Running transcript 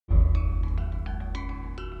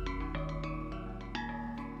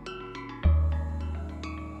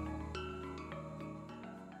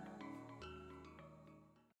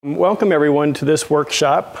Welcome everyone to this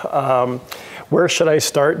workshop. Where should I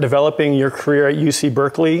start developing your career at UC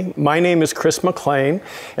Berkeley? My name is Chris McLean,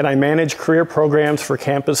 and I manage career programs for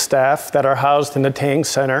campus staff that are housed in the Tang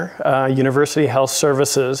Center, University Health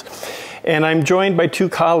Services. And I'm joined by two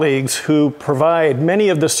colleagues who provide many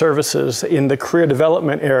of the services in the career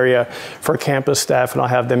development area for campus staff, and I'll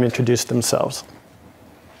have them introduce themselves.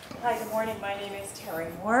 Hi, good morning. My name is Terry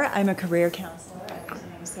Moore. I'm a career counselor at the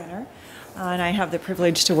Tang Center, and I have the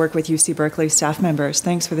privilege to work with UC Berkeley staff members.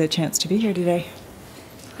 Thanks for the chance to be here today.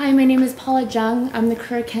 Hi, my name is Paula Jung. I'm the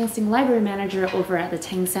Career Counseling Library Manager over at the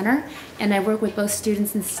Tang Center, and I work with both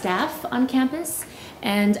students and staff on campus,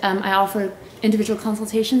 and I offer individual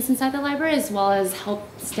consultations inside the library as well as help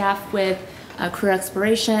staff with career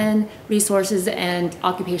exploration, resources, and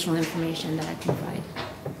occupational information that I can provide.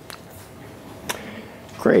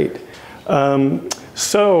 Great.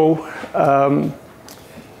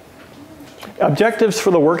 Objectives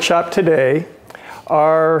for the workshop today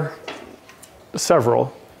are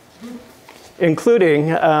several, including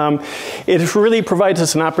it really provides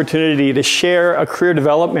us an opportunity to share a career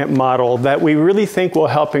development model that we really think will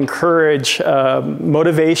help encourage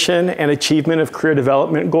motivation and achievement of career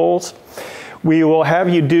development goals. We will have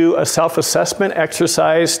you do a self-assessment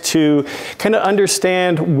exercise to kind of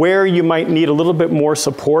understand where you might need a little bit more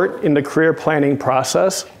support in the career planning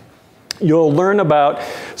process. You'll learn about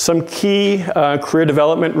some key career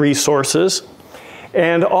development resources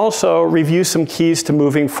and also review some keys to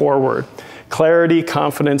moving forward. Clarity,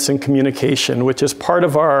 confidence, and communication, which is part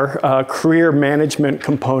of our career management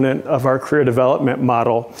component of our career development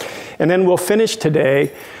model. And then we'll finish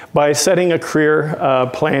today by setting a career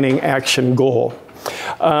planning action goal.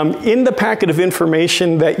 In the packet of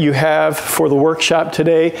information that you have for the workshop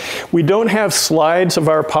today, we don't have slides of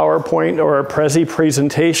our PowerPoint or our Prezi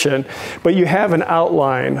presentation, but you have an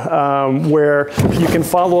outline where you can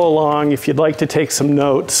follow along. If you'd like to take some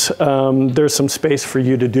notes, there's some space for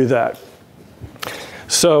you to do that.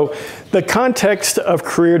 So the context of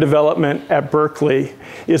career development at Berkeley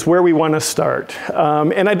is where we want to start.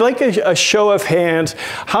 And I'd like a show of hands.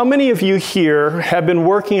 How many of you here have been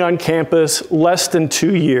working on campus less than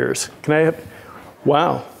 2 years? Can I have,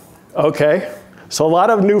 wow, okay. So a lot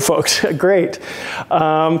of new folks, great.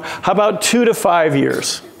 How about 2 to 5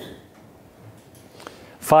 years?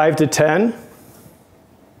 5 to 10?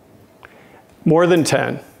 More than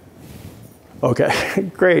 10? Okay,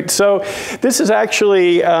 great. So this is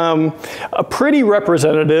actually a pretty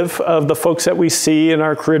representative of the folks that we see in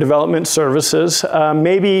our career development services,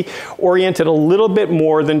 maybe oriented a little bit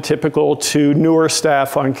more than typical to newer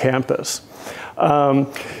staff on campus.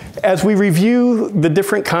 As we review the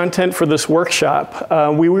different content for this workshop,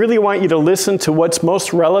 we really want you to listen to what's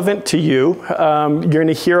most relevant to you. You're going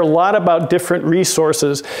to hear a lot about different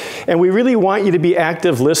resources, and we really want you to be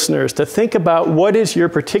active listeners, to think about what is your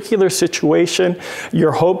particular situation,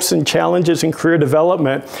 your hopes and challenges in career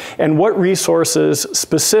development, and what resources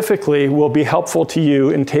specifically will be helpful to you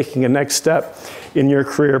in taking a next step in your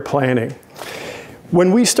career planning.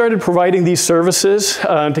 When we started providing these services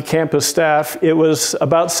to campus staff, it was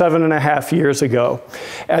about 7.5 years ago.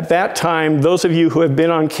 At that time, those of you who have been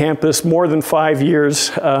on campus more than 5 years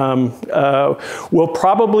will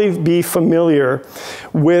probably be familiar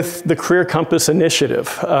with the Career Compass initiative.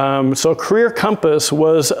 So Career Compass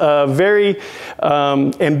was a very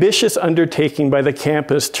ambitious undertaking by the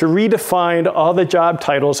campus to redefine all the job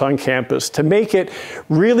titles on campus, to make it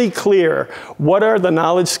really clear what are the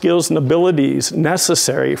knowledge, skills, and abilities necessary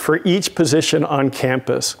for each position on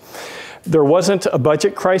campus. There wasn't a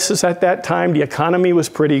budget crisis at that time. The economy was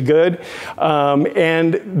pretty good.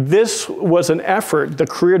 And this was an effort, the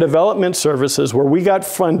Career Development Services, where we got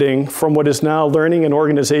funding from what is now Learning and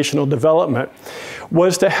Organizational Development,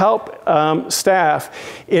 was to help staff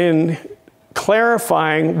in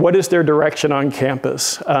clarifying what is their direction on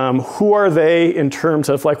campus. Who are they in terms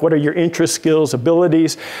of like, what are your interests, skills,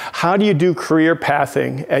 abilities? How do you do career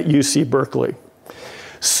pathing at UC Berkeley?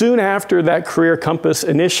 Soon after that Career Compass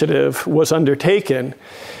initiative was undertaken,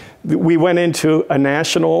 we went into a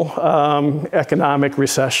national economic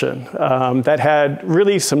recession that had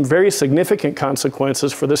really some very significant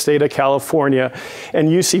consequences for the state of California, and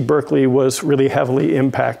UC Berkeley was really heavily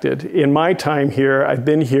impacted. In my time here, I've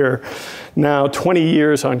been here now 20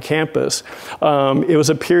 years on campus. It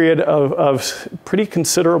was a period of pretty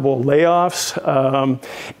considerable layoffs,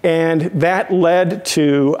 and that led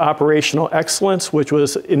to Operational Excellence, which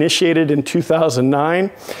was initiated in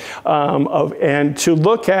 2009, and to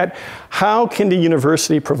look at How can the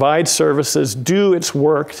university provide services, do its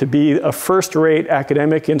work to be a first-rate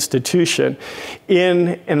academic institution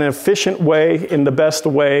in an efficient way, in the best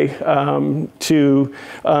way to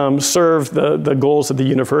serve the goals of the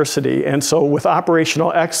university? And so with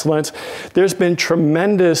operational excellence, there's been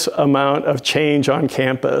tremendous amount of change on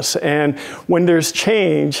campus. And when there's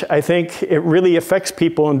change, I think it really affects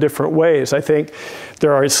people in different ways. I think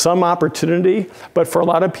there is some opportunity, but for a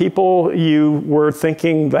lot of people, you were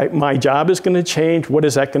thinking that my job is going to change. What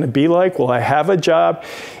is that going to be like? Will I have a job?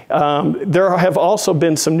 There have also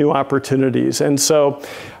been some new opportunities. And so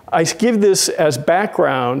I give this as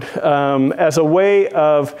background, as a way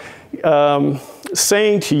of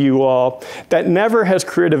saying to you all that never has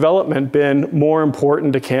career development been more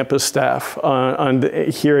important to campus staff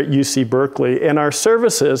here at UC Berkeley. And our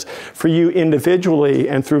services for you individually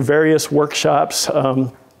and through various workshops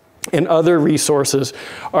and other resources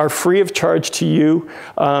are free of charge to you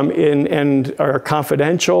and are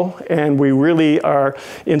confidential, and we really are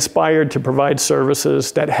inspired to provide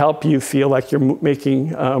services that help you feel like you're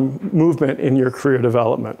making movement in your career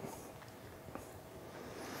development.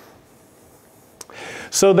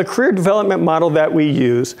 So the career development model that we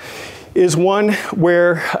use is one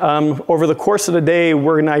where over the course of the day,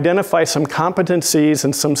 we're going to identify some competencies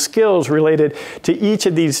and some skills related to each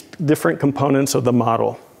of these different components of the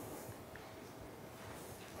model.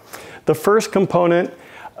 The first component,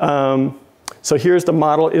 so here's the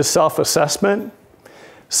model, is self-assessment.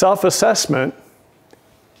 Self-assessment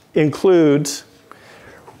includes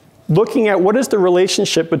looking at what is the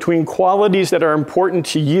relationship between qualities that are important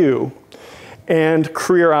to you and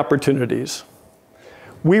career opportunities.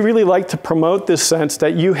 We really like to promote this sense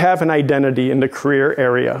that you have an identity in the career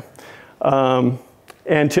area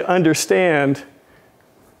and to understand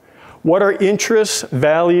what are interests,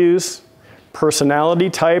 values, personality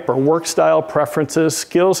type or work style preferences,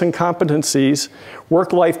 skills and competencies,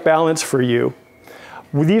 work-life balance for you.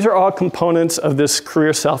 These are all components of this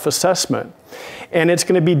career self-assessment. And it's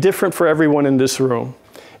going to be different for everyone in this room.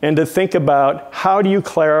 And to think about how do you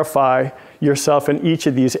clarify yourself in each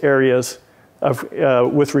of these areas of,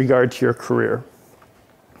 with regard to your career.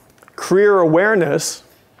 Career awareness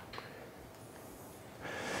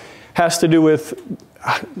has to do with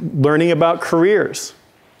learning about careers,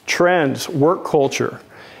 trends, work culture,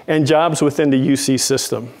 and jobs within the UC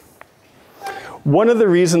system. One of the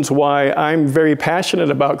reasons why I'm very passionate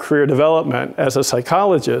about career development as a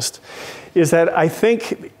psychologist is that I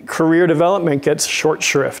think career development gets short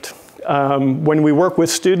shrift. When we work with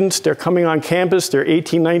students, they're coming on campus, they're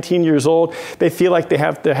 18, 19 years old, they feel like they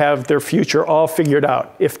have to have their future all figured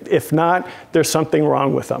out. If not, there's something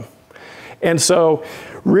wrong with them. And so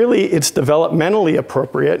really it's developmentally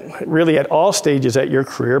appropriate, really at all stages at your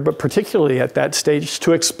career, but particularly at that stage,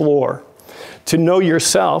 to explore, to know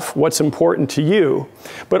yourself, what's important to you,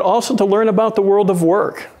 but also to learn about the world of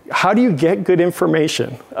work. How do you get good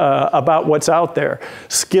information about what's out there,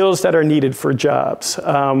 skills that are needed for jobs,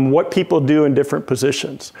 what people do in different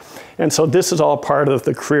positions. And so this is all part of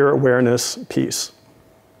the career awareness piece.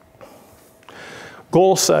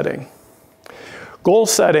 Goal setting. Goal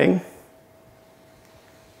setting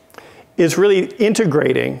is really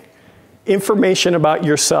integrating information about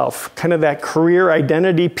yourself, kind of that career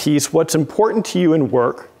identity piece, what's important to you in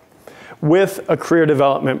work, with a career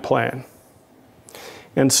development plan.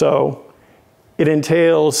 And so it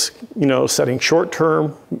entails, setting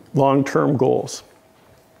short-term, long-term goals.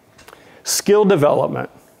 Skill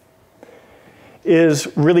development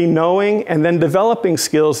is really knowing and then developing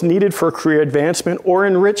skills needed for career advancement or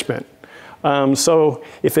enrichment. So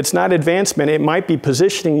if it's not advancement, it might be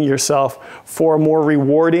positioning yourself for a more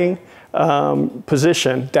rewarding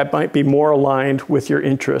position that might be more aligned with your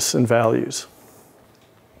interests and values.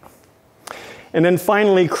 And then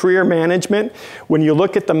finally, career management. When you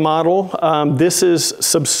look at the model, this is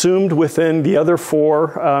subsumed within the other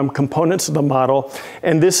four components of the model,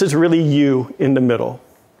 and this is really you in the middle.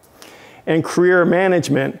 And career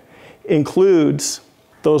management includes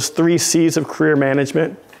those 3 C's of career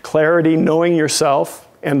management: clarity, knowing yourself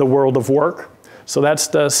and the world of work. So that's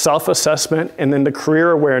the self-assessment, and then the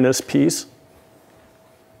career awareness piece.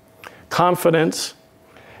 Confidence.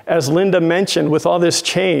 As Linda mentioned, with all this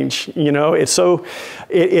change, it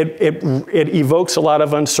evokes a lot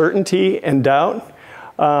of uncertainty and doubt.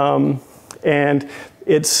 And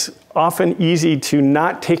it's often easy to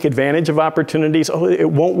not take advantage of opportunities. Oh, it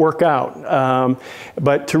won't work out.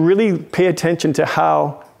 But to really pay attention to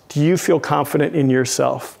how do you feel confident in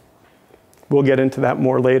yourself. We'll get into that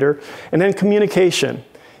more later. And then communication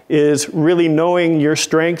is really knowing your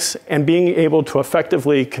strengths and being able to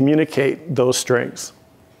effectively communicate those strengths.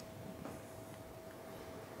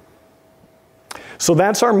 So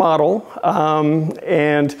that's our model,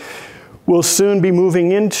 and we'll soon be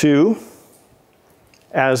moving into,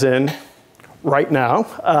 as in right now,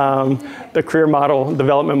 the career model,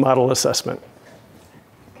 development model assessment.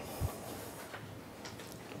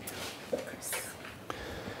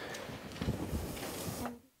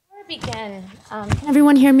 Begin. Can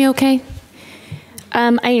everyone hear me okay?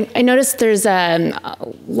 I noticed there's a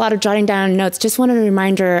lot of jotting down notes. Just wanted a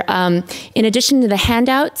reminder, in addition to the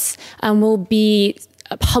handouts, we'll be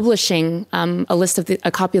publishing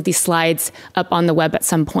a copy of these slides up on the web at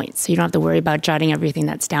some point, so you don't have to worry about jotting everything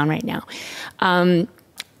that's down right now.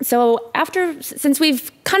 Since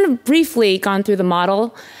we've kind of briefly gone through the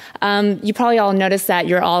model, you probably all noticed that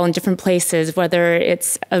you're all in different places, whether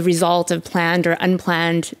it's a result of planned or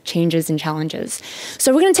unplanned changes and challenges.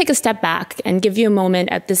 So we're going to take a step back and give you a moment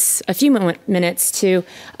a few minutes to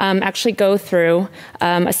actually go through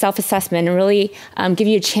a self-assessment and really give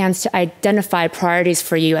you a chance to identify priorities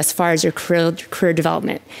for you as far as your career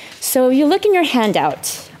development. So if you look in your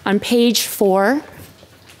handout on page 4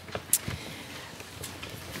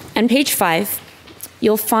 and page 5,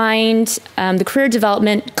 you'll find the Career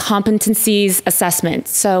Development Competencies Assessment.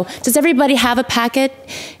 So does everybody have a packet?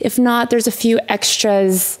 If not, there's a few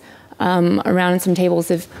extras around some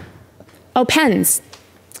tables. Oh, pens.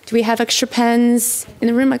 Do we have extra pens in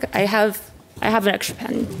the room? I have an extra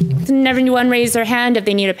pen. Can everyone raise their hand if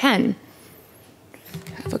they need a pen?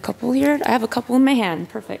 I have a couple here. I have a couple in my hand.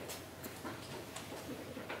 Perfect.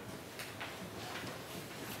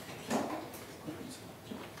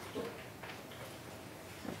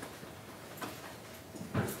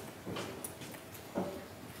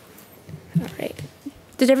 All right.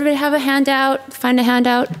 Did everybody have a handout? Find a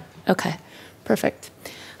handout? Okay, perfect.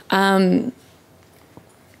 So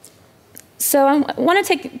I want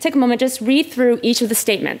to take a moment, just read through each of the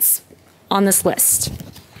statements on this list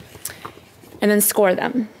and then score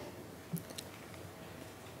them.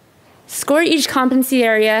 Score each competency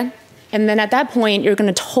area, and then at that point, you're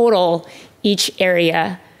going to total each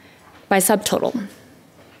area by subtotal.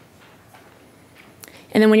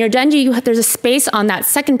 And then when you're done, there's a space on that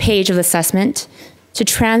second page of the assessment to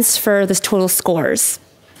transfer the total scores.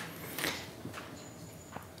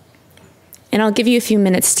 And I'll give you a few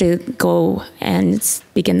minutes to go and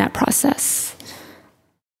begin that process.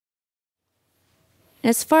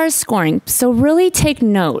 As far as scoring, so really take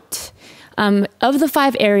note of the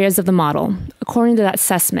 5 areas of the model, according to that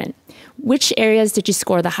assessment, which areas did you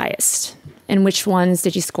score the highest? And which ones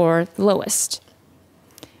did you score the lowest?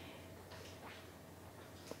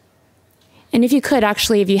 And if you could,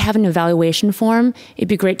 actually, if you have an evaluation form, it'd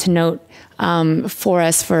be great to note for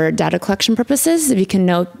us for data collection purposes, if you can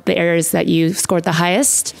note the areas that you scored the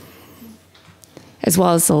highest, as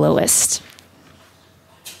well as the lowest.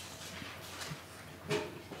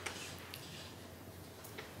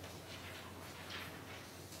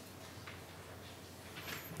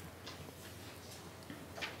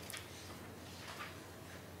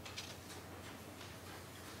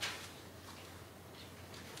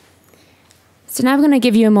 So now I'm going to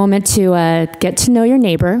give you a moment to get to know your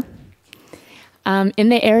neighbor. In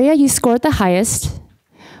the area you scored the highest,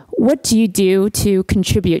 what do you do to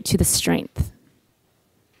contribute to the strength?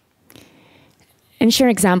 And share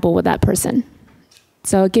an example with that person.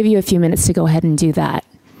 So I'll give you a few minutes to go ahead and do that.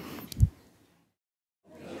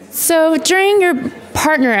 So during your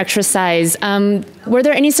partner exercise, were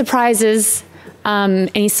there any surprises,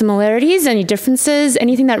 any similarities, any differences,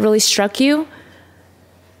 anything that really struck you?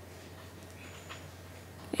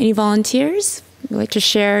 Any volunteers who would like to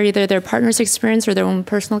share either their partner's experience or their own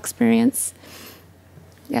personal experience?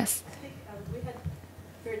 Yes. I think we had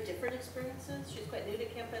very different experiences. She's quite new to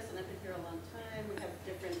campus, and I've been here a long time. We have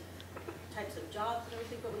different types of jobs and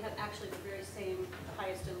everything, but we had actually the very same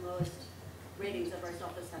highest and lowest ratings of our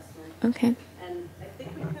self-assessment. Okay. And I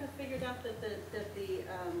think we kind of figured out that the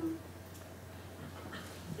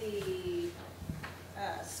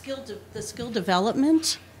skill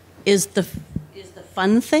development is the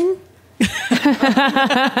fun thing.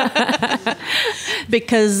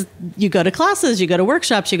 Because you go to classes, you go to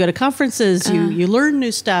workshops, you go to conferences, you learn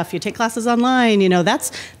new stuff, you take classes online, you know,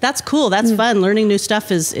 that's cool, that's fun. Learning new stuff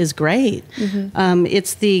is great.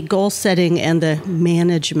 It's the goal setting and the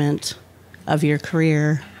management of your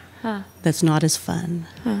career that's not as fun.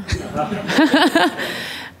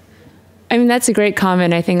 I mean, that's a great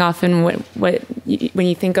comment. I think often when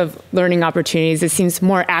you think of learning opportunities, it seems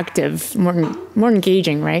more active, more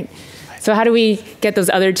engaging, right? So how do we get those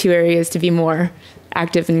other 2 areas to be more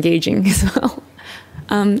active, engaging as well?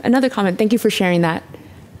 Another comment. Thank you for sharing that.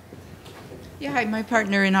 Yeah, hi, my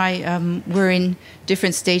partner and I, we're in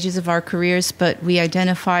different stages of our careers, but we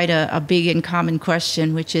identified a big and common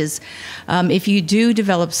question, which is if you do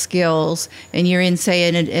develop skills and you're in, say,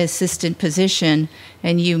 an assistant position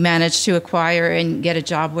and you manage to acquire and get a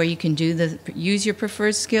job where you can use your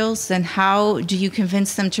preferred skills, then how do you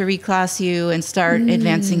convince them to reclass you and start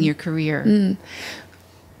advancing your career?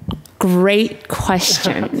 Great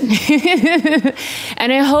question.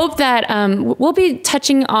 And I hope that we'll be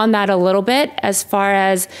touching on that a little bit as far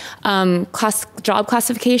as job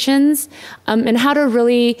classifications and how to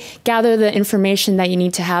really gather the information that you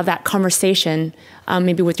need to have that conversation,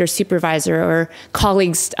 maybe with your supervisor or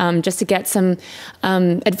colleagues, just to get some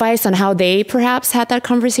advice on how they perhaps had that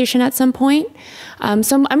conversation at some point.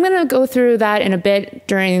 So I'm going to go through that in a bit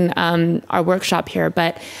during our workshop here,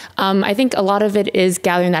 but I think a lot of it is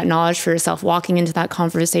gathering that knowledge for yourself, walking into that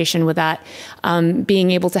conversation with that,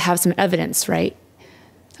 being able to have some evidence, right,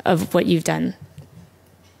 of what you've done.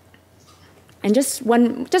 And just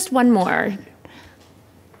one more.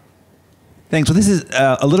 Thanks. Well, this is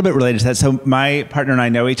a little bit related to that. So my partner and I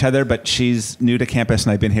know each other, but she's new to campus,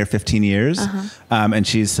 and I've been here 15 years. And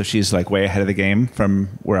she's like way ahead of the game from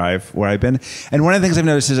where I've been. And one of the things I've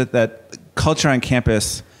noticed is that culture on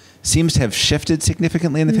campus seems to have shifted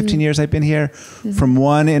significantly in the 15 years I've been here, from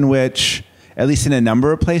one in which, at least in a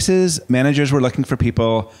number of places, managers were looking for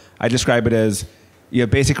people. I describe it as you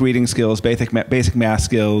have basic reading skills, basic math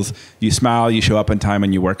skills, you smile, you show up on time,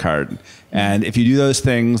 and you work hard. And if you do those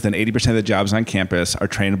things, then 80% of the jobs on campus are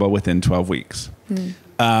trainable within 12 weeks.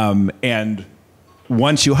 And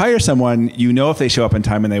once you hire someone, you know if they show up on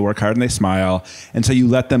time and they work hard and they smile. And so you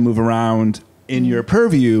let them move around in your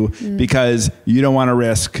purview because you don't want to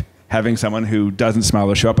risk having someone who doesn't smile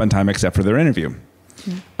or show up on time except for their interview.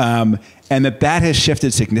 And that has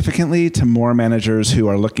shifted significantly to more managers who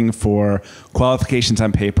are looking for qualifications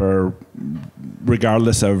on paper,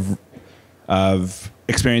 regardless of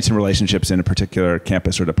experience and relationships in a particular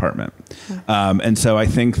campus or department. And so I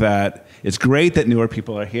think that it's great that newer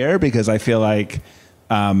people are here, because I feel like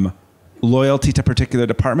loyalty to particular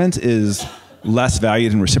departments is less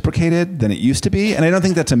valued and reciprocated than it used to be. And I don't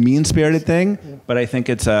think that's a mean-spirited thing, but I think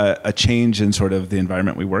it's a change in sort of the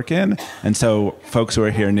environment we work in. And so folks who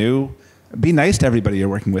are here new, be nice to everybody you're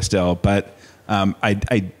working with still, but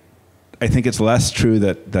I think it's less true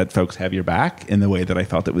that folks have your back in the way that I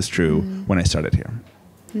felt it was true when I started here.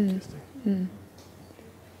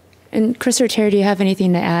 And Chris or Terry, do you have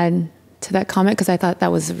anything to add to that comment? Because I thought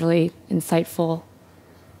that was a really insightful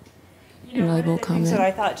and valuable comment. What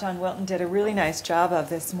I thought John Wilton did a really nice job of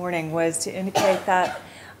this morning was to indicate that,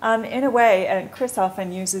 in a way, and Chris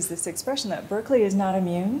often uses this expression, that Berkeley is not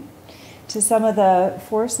immune to some of the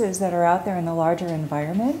forces that are out there in the larger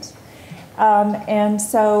environment. And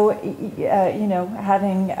so,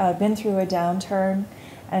 having been through a downturn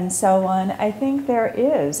and so on, I think there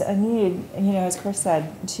is a need, as Chris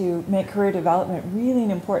said, to make career development really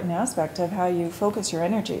an important aspect of how you focus your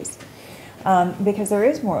energies, because there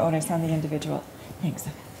is more onus on the individual. Thanks.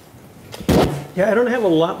 Yeah, I don't have a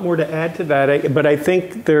lot more to add to that, but I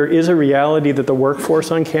think there is a reality that the workforce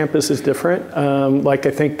on campus is different. I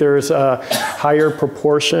think there's a higher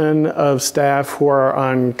proportion of staff who are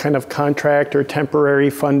on kind of contract or temporary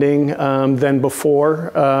funding than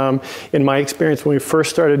before. In my experience, when we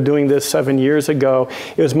first started doing this 7 years ago,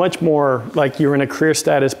 it was much more like you're in a career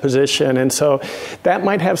status position, and so that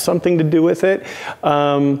might have something to do with it.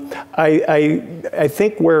 I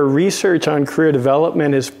think where research on career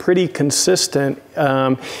development is pretty consistent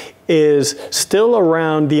is still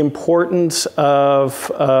around the importance of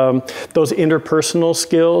those interpersonal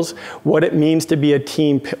skills, what it means to be a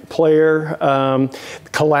team player,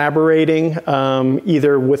 collaborating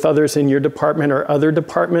either with others in your department or other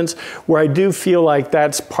departments, where I do feel like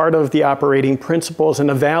that's part of the operating principles and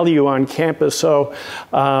a value on campus. So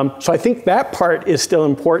I think that part is still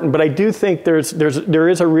important, but I do think there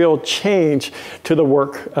is a real change to the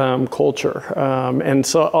work culture. And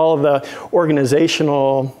so all of the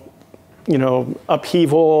organizational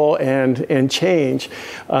upheaval and change,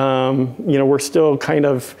 we're still kind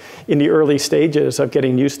of in the early stages of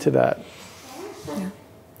getting used to that. Yeah.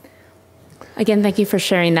 Again, thank you for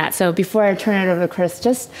sharing that. So before I turn it over to Chris,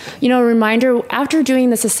 just, a reminder, after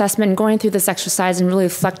doing this assessment and going through this exercise and really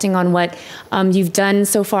reflecting on what you've done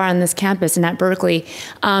so far on this campus and at Berkeley,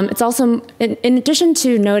 it's also, in addition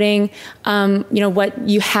to noting, what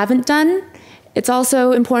you haven't done, it's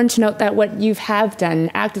also important to note that what you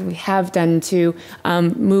actively have done to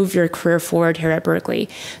move your career forward here at Berkeley.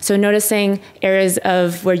 So noticing areas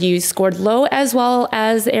of where you scored low as well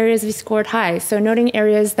as areas you scored high. So noting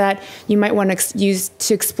areas that you might want to use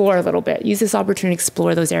to explore a little bit. Use this opportunity to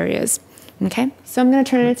explore those areas. Okay, so I'm going to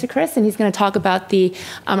turn it to Chris, and he's going to talk about the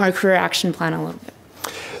our career action plan a little bit.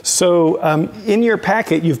 So in your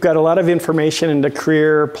packet, you've got a lot of information in the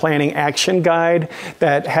Career Planning Action Guide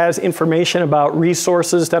that has information about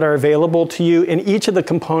resources that are available to you in each of the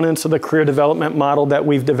components of the career development model that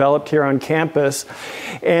we've developed here on campus.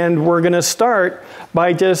 And we're going to start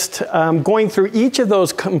by just going through each of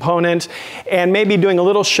those components and maybe doing a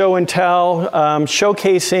little show and tell,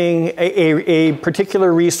 showcasing a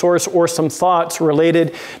particular resource or some thoughts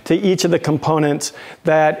related to each of the components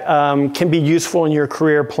that can be useful in your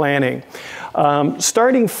career planning.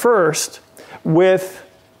 Starting first with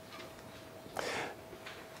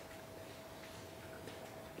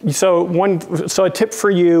So a tip for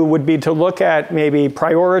you would be to look at maybe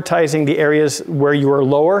prioritizing the areas where you are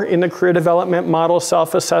lower in the career development model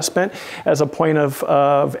self-assessment as a point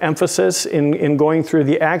of emphasis in going through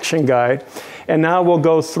the action guide. And now we'll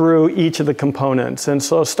go through each of the components. And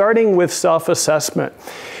so starting with self-assessment,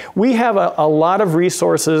 we have a lot of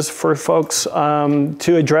resources for folks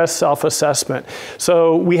to address self-assessment.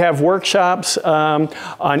 So we have workshops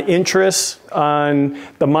on interests, on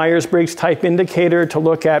the Myers-Briggs type indicator to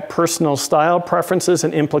look at personal style preferences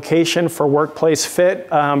and implication for workplace fit,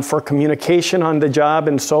 for communication on the job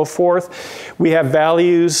and so forth. We have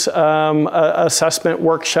values assessment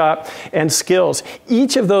workshop and skills.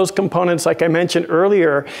 Each of those components, like I mentioned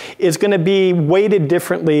earlier, is going to be weighted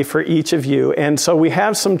differently for each of you. And so we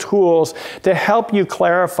have some tools to help you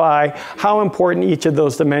clarify how important each of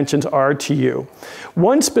those dimensions are to you.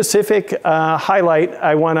 One specific highlight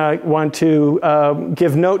I want to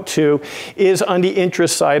give note to is on the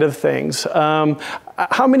interest side of things.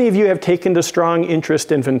 How many of you have taken the strong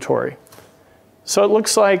interest inventory? So it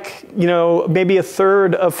looks like, maybe a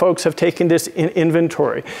third of folks have taken this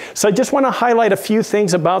inventory. So I just want to highlight a few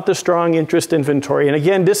things about the strong interest inventory. And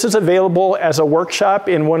again, this is available as a workshop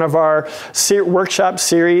in one of our workshop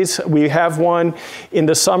series. We have one in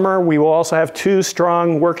the summer. We will also have 2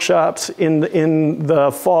 strong workshops in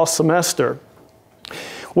the fall semester.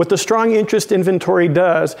 What the strong interest inventory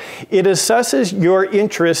does, it assesses your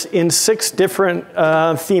interest in 6 different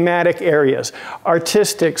thematic areas: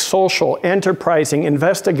 artistic, social, enterprising,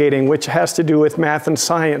 investigating, which has to do with math and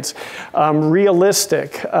science,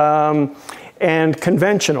 realistic, and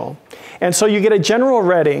conventional. And so you get a general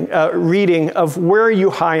reading of where are you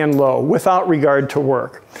high and low without regard to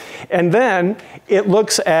work. And then it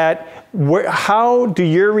looks at how do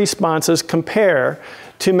your responses compare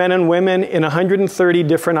to men and women in 130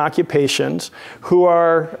 different occupations who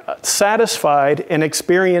are satisfied and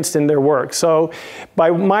experienced in their work. So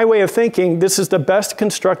by my way of thinking, this is the best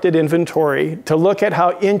constructed inventory to look at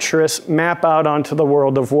how interests map out onto the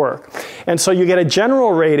world of work. And so you get a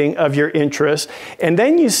general rating of your interests, and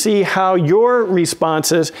then you see how your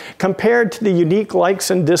responses compared to the unique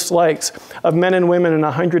likes and dislikes of men and women in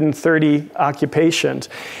 130 occupations.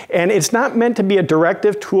 And it's not meant to be a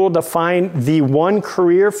directive tool to find the one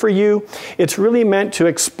career for you. It's really meant to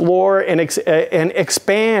explore and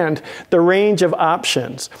expand the range of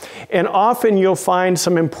options. And often you'll find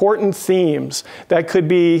some important themes that could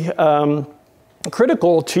be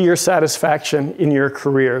critical to your satisfaction in your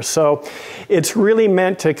career. So it's really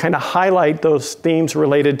meant to kind of highlight those themes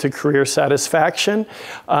related to career satisfaction.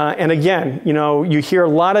 And again, you hear a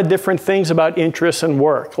lot of different things about interests and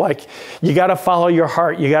work, like you got to follow your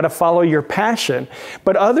heart, you got to follow your passion.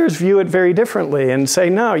 But others view it very differently and say,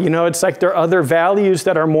 no, it's like there are other values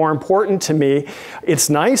that are more important to me. It's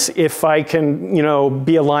nice if I can,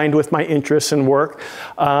 be aligned with my interests and work.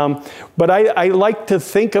 But I like to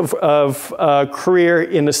think of career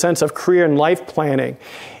in the sense of career and life planning.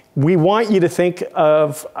 We want you to think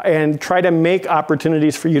of and try to make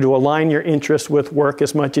opportunities for you to align your interests with work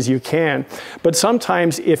as much as you can. But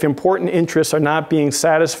sometimes if important interests are not being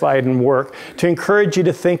satisfied in work, to encourage you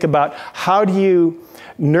to think about how do you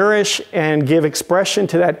nourish and give expression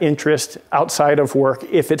to that interest outside of work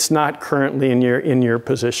if it's not currently in your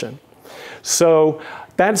position. So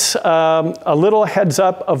that's a little heads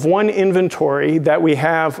up of one inventory that we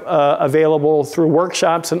have available through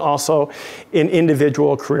workshops and also in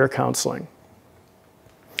individual career counseling.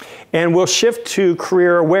 And we'll shift to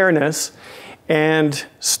career awareness and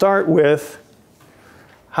start with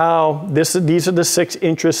how these are the 6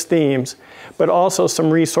 interest themes, but also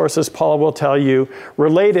some resources Paula will tell you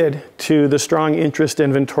related to the strong interest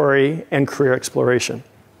inventory and career exploration.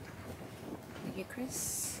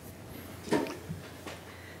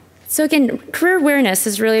 So again, career awareness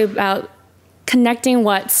is really about connecting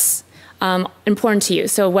what's important to you.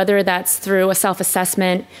 So whether that's through a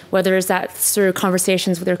self-assessment, whether that's through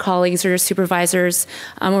conversations with your colleagues or your supervisors,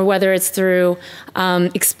 or whether it's through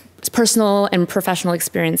personal and professional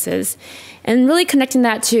experiences, and really connecting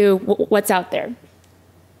that to what's out there,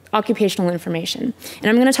 occupational information. And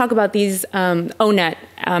I'm going to talk about these ONET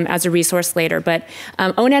as a resource later, but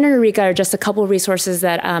ONET and Eureka are just a couple of resources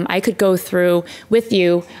that I could go through with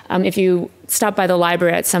you if you stop by the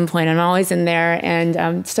library at some point. I'm always in there,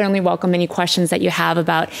 and certainly welcome any questions that you have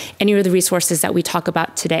about any of the resources that we talk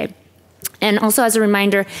about today. And also as a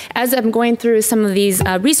reminder, as I'm going through some of these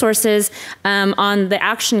resources on the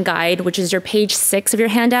action guide, which is your page 6 of your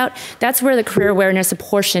handout, that's where the career awareness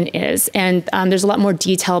portion is. And there's a lot more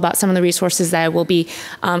detail about some of the resources that I will be,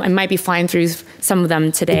 I might be flying through some of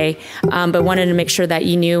them today, but wanted to make sure that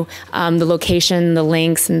you knew the location, the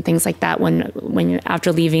links, and things like that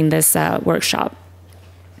after leaving this workshop.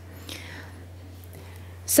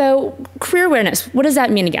 So career awareness, what does that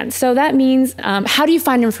mean again? So that means how do you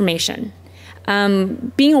find information?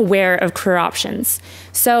 Being aware of career options.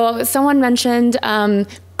 So someone mentioned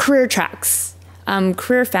career tracks,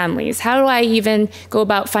 career families. How do I even go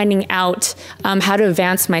about finding out how to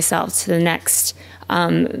advance myself to the next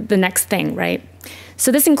thing, right?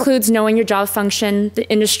 So this includes knowing your job function, the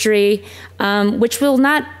industry, which will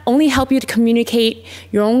not only help you to communicate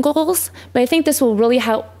your own goals, but I think this will really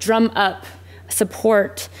help drum up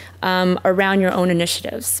support around your own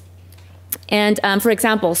initiatives. And for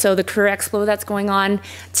example, so the Career Expo that's going on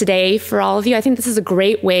today for all of you, I think this is a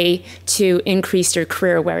great way to increase your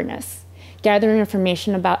career awareness, gathering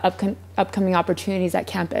information about upcoming opportunities at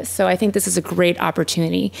campus. So I think this is a great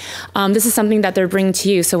opportunity. This is something that they're bringing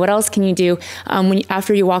to you. So what else can you do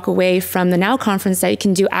after you walk away from the NOW conference that you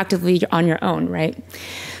can do actively on your own, right?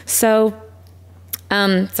 So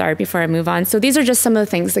sorry, before I move on. So these are just some of the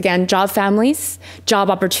things. Again, job families, job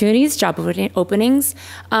opportunities, job openings,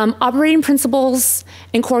 operating principles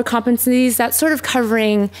and core competencies, that's sort of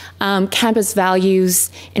covering campus values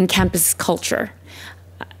and campus culture.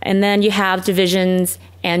 And then you have divisions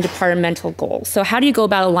and departmental goals. So how do you go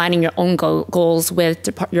about aligning your own goals with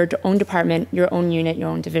your own department, your own unit, your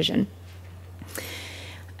own division?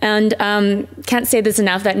 And can't say this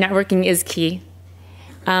enough that networking is key.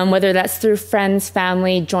 Whether that's through friends,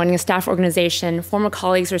 family, joining a staff organization, former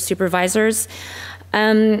colleagues or supervisors.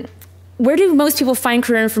 Where do most people find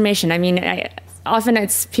career information? I mean, often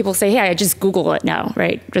it's people say, hey, I just Google it now,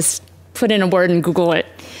 right? Just put in a word and Google it.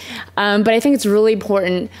 But I think it's really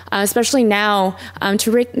important, especially now,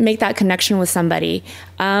 to make that connection with somebody.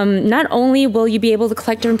 Not only will you be able to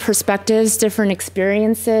collect different perspectives, different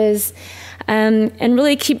experiences, and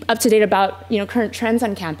really keep up to date about current trends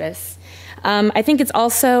on campus. I think it's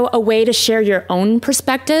also a way to share your own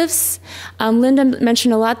perspectives. Linda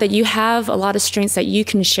mentioned a lot that you have a lot of strengths that you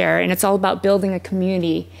can share, and it's all about building a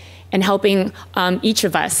community and helping each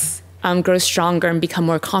of us grow stronger and become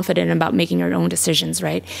more confident about making your own decisions,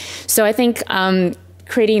 right? So I think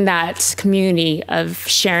creating that community of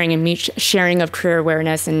sharing and sharing of career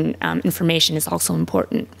awareness and information is also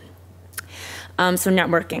important. So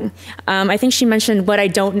networking. I think she mentioned what I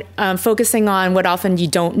don't, focusing on what often you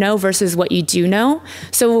don't know versus what you do know.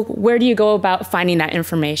 So where do you go about finding that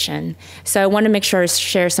information? So I want to make sure to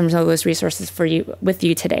share some of those resources with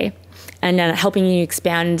you today, and helping you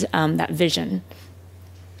expand that vision.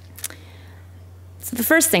 So the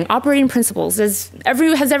first thing, operating principles. Has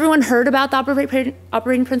everyone heard about the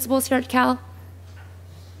operating principles here at Cal?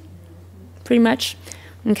 Pretty much.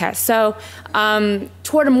 Okay, so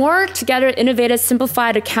toward a more together, innovative,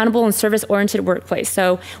 simplified, accountable, and service-oriented workplace.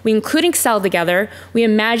 So we include Excel together, we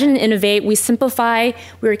imagine and innovate, we simplify,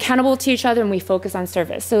 we're accountable to each other, and we focus on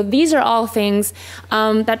service. So these are all things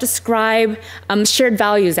that describe shared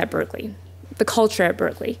values at Berkeley, the culture at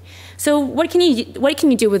Berkeley. So what can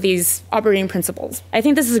you do with these operating principles? I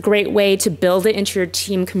think this is a great way to build it into your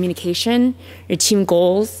team communication, your team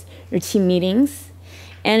goals, your team meetings.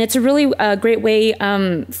 And it's a really great way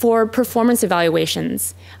for performance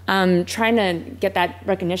evaluations, trying to get that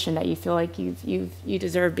recognition that you feel like you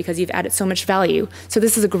deserve because you've added so much value. So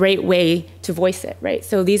this is a great way to voice it, right?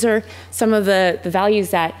 So these are some of the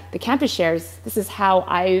values that the campus shares. This is how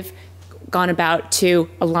I've gone about to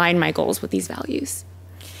align my goals with these values.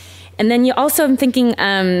 And then you also, I'm thinking,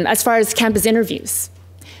 as far as campus interviews,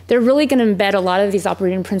 they're really going to embed a lot of these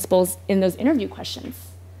operating principles in those interview questions.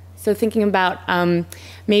 So thinking about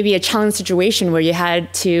maybe a challenge situation where you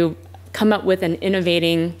had to come up with an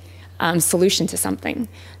innovating solution to something.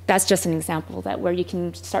 That's just an example where you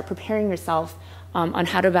can start preparing yourself on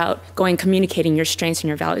how to about going communicating your strengths and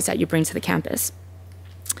your values that you bring to the campus.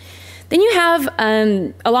 Then you have,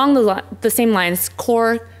 along the same lines,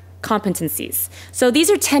 core competencies. So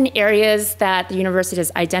these are 10 areas that the university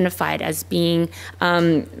has identified as being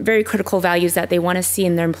very critical values that they want to see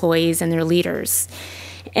in their employees and their leaders.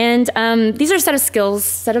 And these are a set of skills,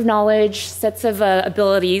 set of knowledge, sets of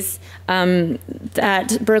abilities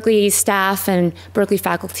that Berkeley staff and Berkeley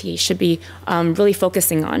faculty should be really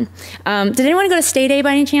focusing on. Did anyone go to Stay Day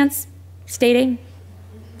by any chance? Stay Day?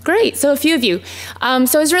 Great, so a few of you. So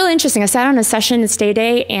it was really interesting. I sat on a session at Stay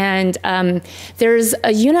Day, and there's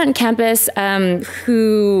a unit on campus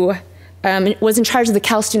who was in charge of the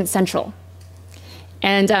Cal Student Central.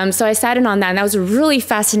 And so I sat in on that, and that was a really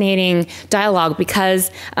fascinating dialogue because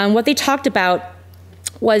what they talked about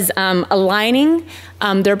was aligning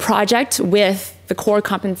their project with the core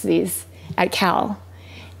competencies at Cal.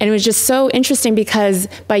 And it was just so interesting because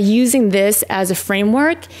by using this as a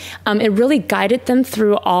framework, it really guided them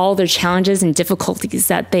through all their challenges and difficulties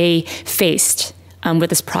that they faced with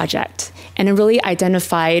this project. And it really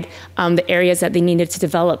identified the areas that they needed to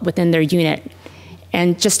develop within their unit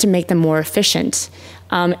and just to make them more efficient.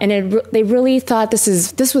 And they really thought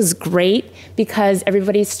this was great because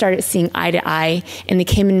everybody started seeing eye to eye and they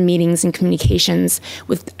came in meetings and communications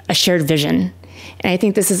with a shared vision. And I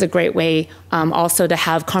think this is a great way also to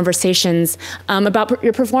have conversations about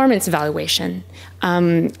your performance evaluation.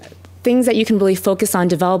 Things that you can really focus on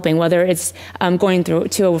developing, whether it's going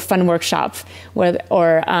to a fun workshop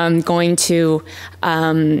or going to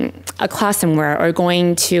a class somewhere or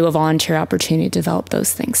going to a volunteer opportunity to develop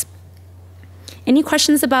those things. Any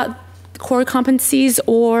questions about core competencies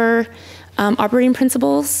or operating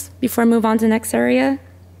principles before I move on to the next area?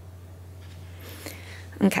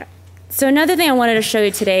 Okay. So another thing I wanted to show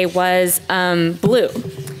you today was Blue.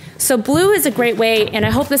 So Blue is a great way, and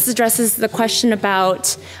I hope this addresses the question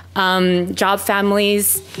about job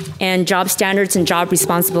families and job standards and job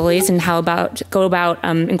responsibilities and how go about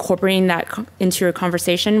incorporating that into your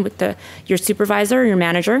conversation with your supervisor or your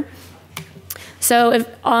manager. So if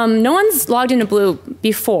no one's logged into Blue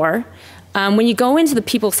before, when you go into the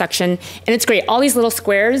people section, and it's great, all these little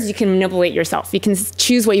squares, you can manipulate yourself. You can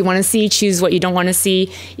choose what you want to see, choose what you don't want to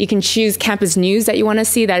see. You can choose campus news that you want to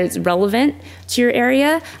see that is relevant to your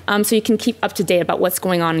area, so you can keep up to date about what's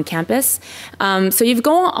going on campus. So you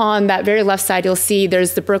go on that very left side, you'll see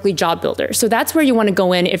there's the Berkeley Job Builder. So that's where you want to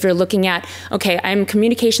go in if you're looking at, okay, I'm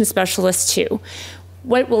communication specialist 2.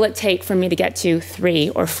 What will it take for me to get to 3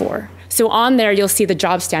 or 4? So on there, you'll see the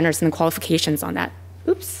job standards and the qualifications on that.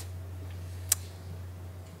 Oops.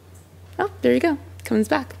 Oh, there you go, comes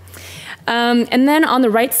back. And then on the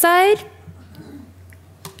right side,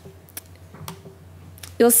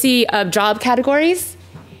 you'll see job categories.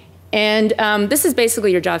 And this is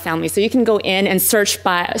basically your job family. So you can go in and search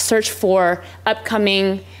for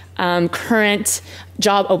upcoming current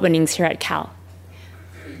job openings here at Cal.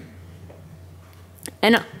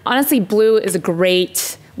 And honestly, Blue is a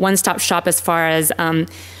great one-stop shop as far as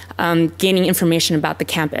gaining information about the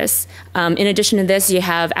campus. In addition to this, you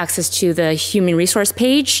have access to the human resource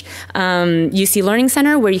page, UC Learning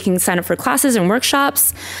Center, where you can sign up for classes and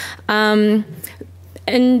workshops. And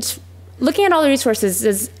looking at all the resources,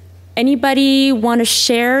 does anybody want to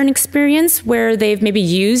share an experience where they've maybe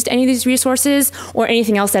used any of these resources or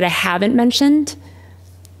anything else that I haven't mentioned?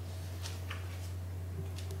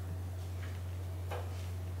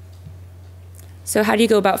 So how do you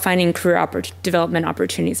go about finding career development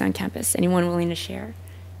opportunities on campus? Anyone willing to share?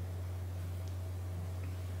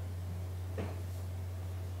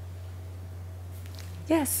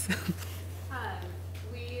 Yes.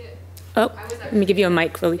 Let me give you a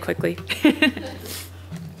mic really quickly.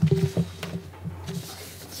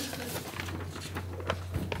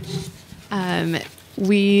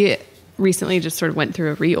 We recently just sort of went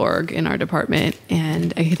through a reorg in our department,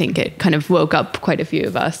 and I think it kind of woke up quite a few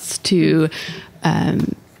of us to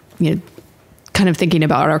kind of thinking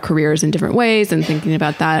about our careers in different ways and thinking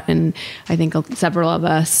about that. And I think several of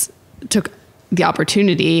us took the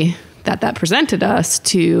opportunity that presented us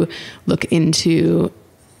to look into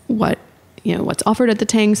what's offered at the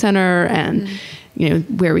Tang Center and,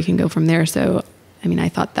 where we can go from there. So, I mean, I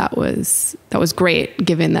thought that was great,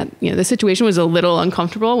 given that, the situation was a little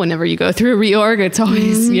uncomfortable whenever you go through a reorg. It's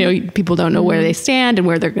always, people don't know where they stand and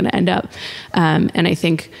where they're going to end up. And I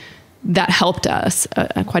think that helped us,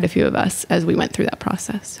 quite a few of us, as we went through that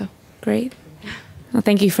process. So great. Well,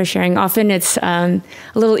 thank you for sharing. Often it's a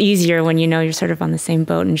little easier when you're sort of on the same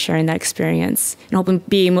boat and sharing that experience. And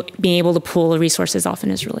being able to pool the resources often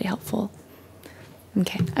is really helpful.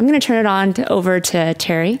 Okay, I'm going to turn it over to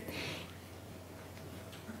Terry.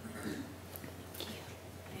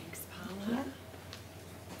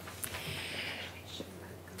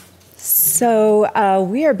 So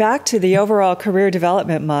we are back to the overall career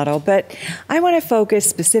development model, but I want to focus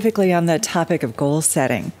specifically on the topic of goal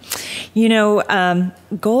setting.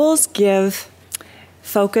 Goals give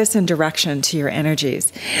focus and direction to your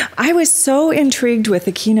energies. I was so intrigued with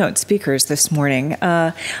the keynote speakers this morning.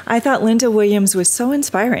 I thought Linda Williams was so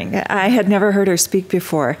inspiring. I had never heard her speak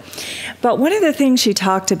before. But one of the things she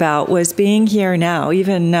talked about was being here now,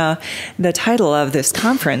 even the title of this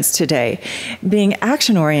conference today, being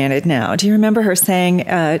action-oriented now. Do you remember her saying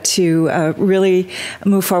to really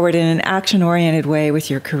move forward in an action-oriented way with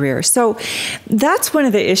your career? So that's one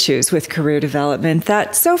of the issues with career development,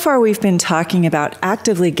 that so far we've been talking about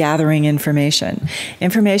actively gathering information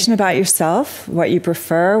about yourself, what you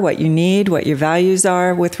prefer, what you need, what your values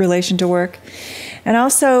are with relation to work, and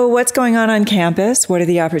also what's going on campus, what are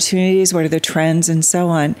the opportunities, what are the trends, and so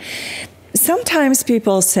on. Sometimes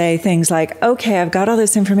people say things like, okay, I've got all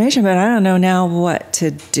this information, but I don't know now what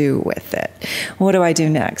to do with it. What do I do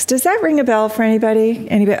next? Does that ring a bell for anybody?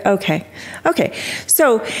 Okay.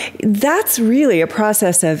 So that's really a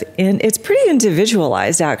process of, it's pretty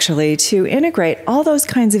individualized actually, to integrate all those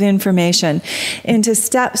kinds of information into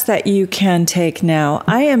steps that you can take now.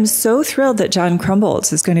 I am so thrilled that John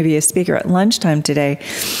Krumbolz is going to be a speaker at lunchtime today.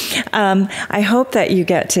 I hope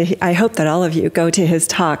that all of you go to his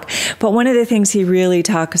talk. But one of the things he really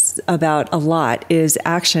talks about a lot is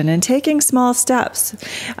action and taking small steps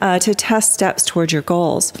to test steps toward your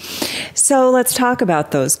goals. So let's talk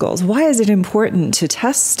about those goals. Why is it important to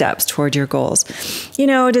test steps toward your goals? You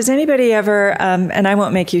know, does anybody ever, and I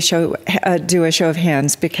won't make you do a show of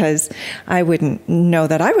hands because I wouldn't know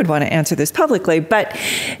that I would want to answer this publicly, but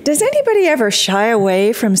does anybody ever shy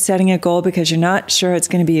away from setting a goal because you're not sure it's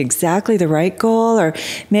going to be exactly the right goal, or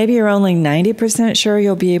maybe you're only 90% sure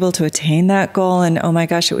you'll be able to attain that goal, and oh my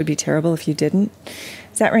gosh, it would be terrible if you didn't?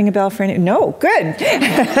 Does that ring a bell for any? No, good.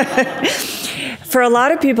 For a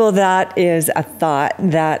lot of people, that is a thought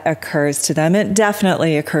that occurs to them. It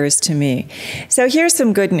definitely occurs to me. So here's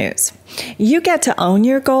some good news. You get to own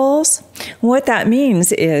your goals. What that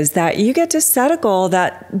means is that you get to set a goal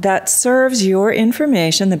that serves your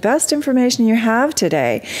information, the best information you have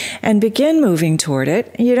today, and begin moving toward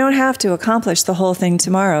it. You don't have to accomplish the whole thing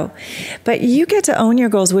tomorrow, but you get to own your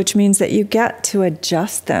goals, which means that you get to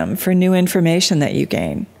adjust them for new information that you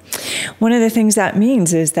gain. One of the things that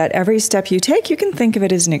means is that every step you take, you can think of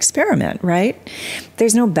it as an experiment, right?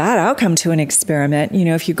 There's no bad outcome to an experiment, you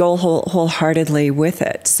know, if you go wholeheartedly with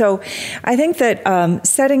it. So I think that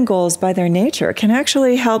setting goals by their nature can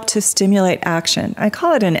actually help to stimulate action. I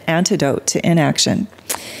call it an antidote to inaction.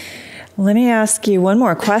 Let me ask you one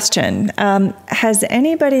more question. Has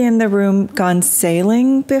anybody in the room gone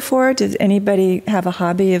sailing before? Did anybody have a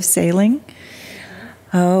hobby of sailing?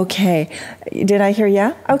 Okay. Did I hear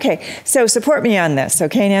yeah? Okay. So support me on this,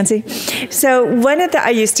 okay, Nancy? So I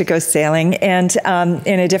used to go sailing, and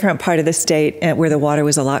in a different part of the state where the water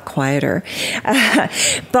was a lot quieter.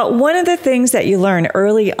 But one of the things that you learn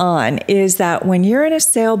early on is that when you're in a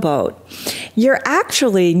sailboat, you're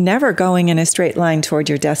actually never going in a straight line toward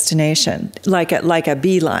your destination, like a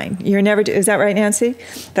beeline. You're never. Is that right, Nancy?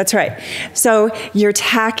 That's right. So you're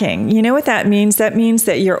tacking. You know what that means? That means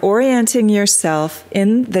that you're orienting yourself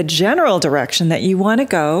in the general direction that you want to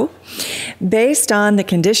go based on the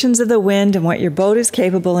conditions of the wind and what your boat is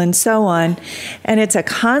capable and so on. And it's a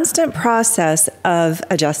constant process of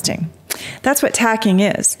adjusting. That's what tacking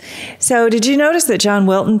is. So did you notice that John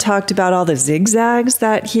Wilton talked about all the zigzags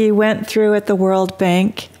that he went through at the World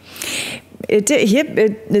Bank?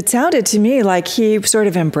 It sounded to me like he sort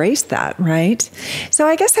of embraced that, right? So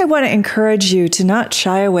I guess I want to encourage you to not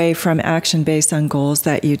shy away from action based on goals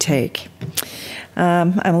that you take.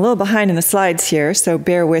 I'm a little behind in the slides here, so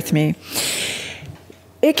bear with me.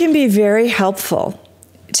 It can be very helpful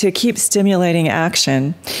to keep stimulating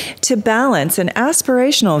action to balance an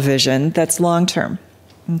aspirational vision that's long-term,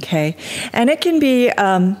 okay? And it can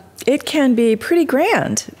be pretty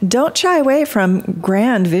grand. Don't shy away from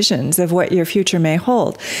grand visions of what your future may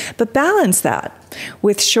hold, but balance that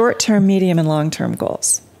with short-term, medium, and long-term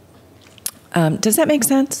goals. Does that make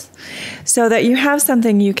sense? So that you have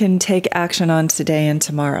something you can take action on today and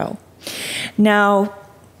tomorrow. Now,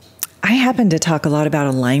 I happen to talk a lot about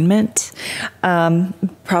alignment.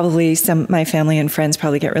 Probably my family and friends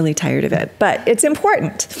probably get really tired of it, but it's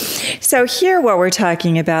important. So here what we're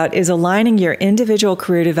talking about is aligning your individual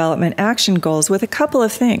career development action goals with a couple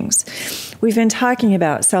of things. We've been talking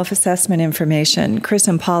about self-assessment information. Chris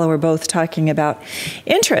and Paula were both talking about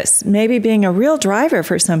interests, maybe being a real driver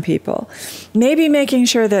for some people, maybe making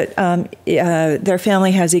sure that their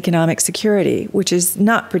family has economic security, which is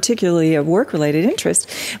not particularly a work-related interest,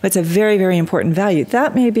 but it's a very, very important value.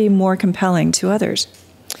 That may be more compelling to others.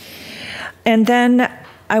 And then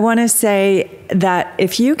I want to say that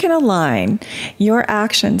if you can align your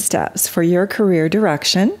action steps for your career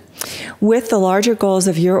direction with the larger goals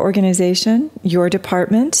of your organization, your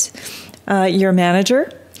department, your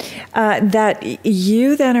manager, that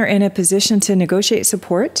you then are in a position to negotiate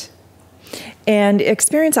support and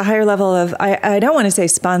experience a higher level of, I don't want to say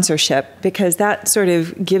sponsorship, because that sort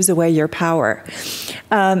of gives away your power.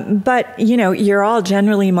 But, you know, you're all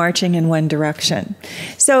generally marching in one direction.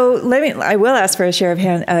 So I will ask for a show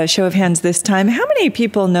of hands this time. How many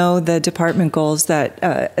people know the department goals that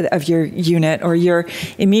of your unit or your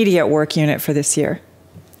immediate work unit for this year?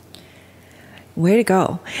 Way to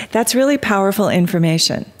go. That's really powerful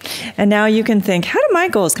information. And now you can think, how do my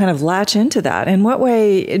goals kind of latch into that? In what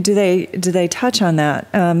way do they touch on that?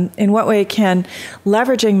 In what way can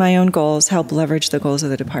leveraging my own goals help leverage the goals of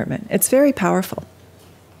the department? It's very powerful.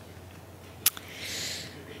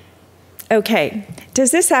 Okay.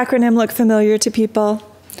 Does this acronym look familiar to people?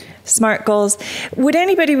 SMART goals. Would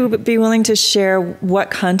anybody be willing to share what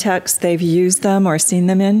context they've used them or seen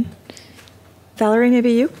them in? Valerie,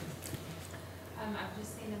 maybe you?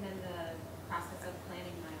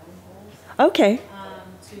 Okay.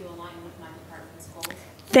 To align with my department's goals.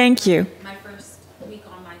 Thank you. My first week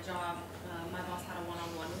on my job, my boss had a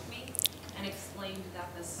one-on-one with me and explained that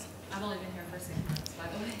this, I've only been here for 6 months, by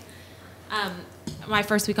the way. My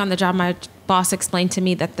first week on the job, my boss explained to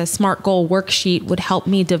me that the SMART goal worksheet would help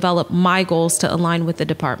me develop my goals to align with the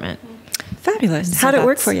department. Fabulous. How did it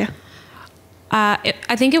work for you?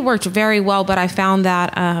 I think it worked very well, but I found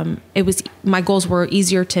that my goals were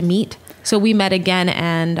easier to meet. So we met again,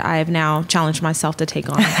 and I have now challenged myself to take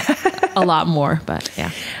on a lot more, but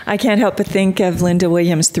yeah. I can't help but think of Linda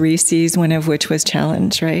Williams' 3 C's, one of which was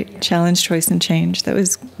challenge, right? Challenge, choice, and change. It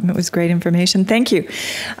was great information. Thank you.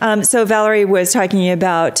 So Valerie was talking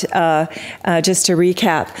about, just to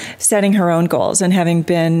recap, setting her own goals and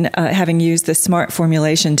having used the SMART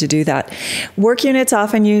formulation to do that. Work units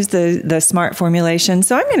often use the SMART formulation,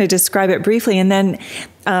 so I'm going to describe it briefly, and then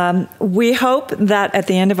we hope that at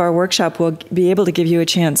the end of our workshop, we'll be able to give you a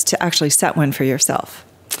chance to actually set one for yourself.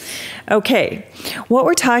 Okay, what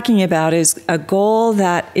we're talking about is a goal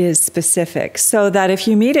that is specific, so that if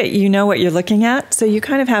you meet it, you know what you're looking at. So you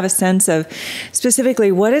kind of have a sense of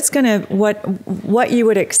specifically what you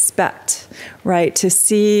would expect, right, to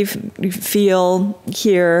see, feel,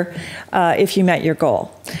 hear if you met your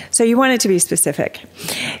goal. So you want it to be specific,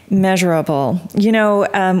 measurable. You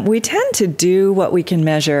know, we tend to do what we can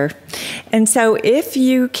measure. And so if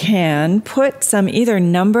you can put some either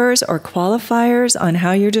numbers or qualifiers on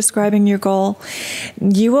how you're describing your goal,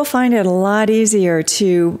 you will find it a lot easier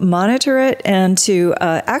to monitor it and to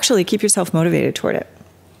actually keep yourself motivated toward it.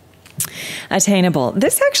 Attainable.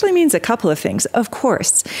 This actually means a couple of things. Of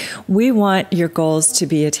course, we want your goals to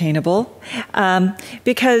be attainable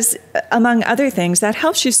because, among other things, that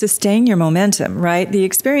helps you sustain your momentum, right? The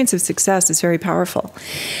experience of success is very powerful.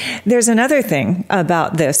 There's another thing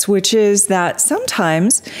about this, which is that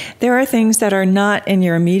sometimes there are things that are not in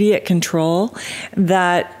your immediate control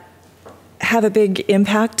that have a big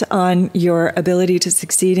impact on your ability to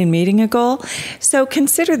succeed in meeting a goal. So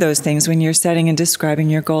consider those things when you're setting and describing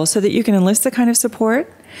your goal so that you can enlist the kind of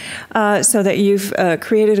support so that you've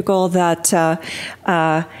created a goal that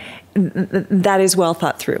is well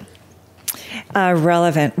thought through.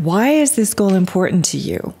 Relevant. Why is this goal important to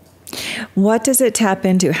you? What does it tap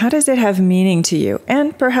into? How does it have meaning to you?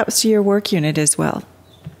 And perhaps to your work unit as well.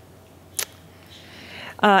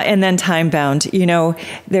 And then time-bound. You know,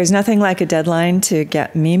 there's nothing like a deadline to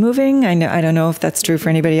get me moving. I don't know if that's true for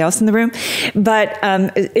anybody else in the room, but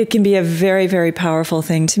it can be a very, very powerful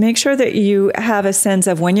thing to make sure that you have a sense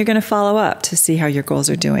of when you're going to follow up to see how your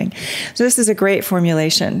goals are doing. So this is a great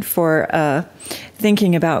formulation for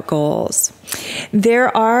thinking about goals.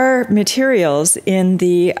 There are materials in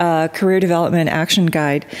the Career Development Action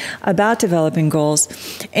Guide about developing goals,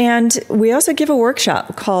 and we also give a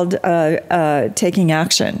workshop called Taking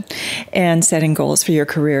Action and Setting Goals for Your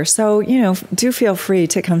Career. So, you know, do feel free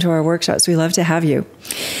to come to our workshops. We love to have you.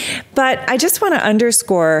 But I just want to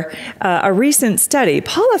underscore a recent study.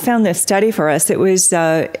 Paula found this study for us. It was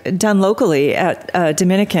done locally at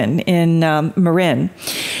Dominican in Marin,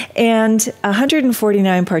 and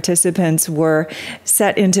 149 participants were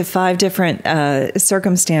set into 5 different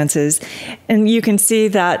circumstances. And you can see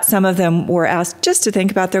that some of them were asked just to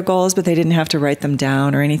think about their goals, but they didn't have to write them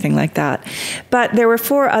down or anything like that. But there were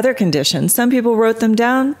 4 other conditions. Some people wrote them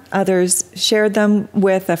down, others shared them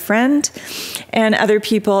with a friend, and other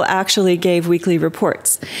people actually gave weekly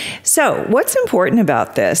reports. So what's important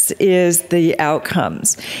about this is the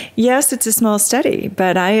outcomes. Yes, it's a small study,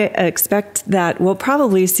 but I expect that we'll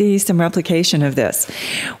probably see some replication of this.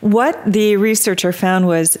 What the researcher found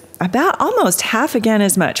was about almost half again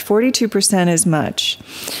as much, 42% as much.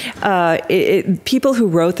 People who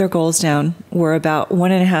wrote their goals down were about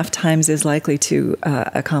 1.5 times as likely to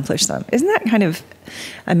accomplish them. Isn't that kind of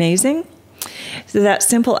amazing? So that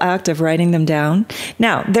simple act of writing them down.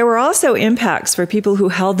 Now, there were also impacts for people who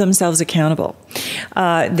held themselves accountable.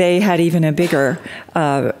 They had even a bigger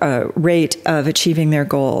rate of achieving their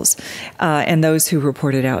goals, and those who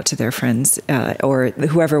reported out to their friends or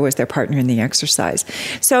whoever was their partner in the exercise.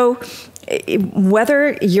 So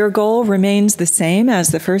whether your goal remains the same as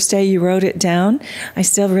the first day you wrote it down, I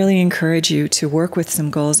still really encourage you to work with some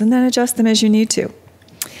goals and then adjust them as you need to,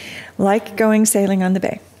 like going sailing on the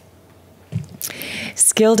bay.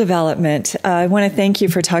 Skill development. I want to thank you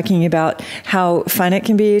for talking about how fun it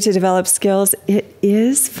can be to develop skills. It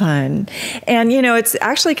is fun. And, you know, it's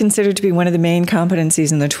actually considered to be one of the main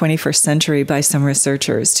competencies in the 21st century by some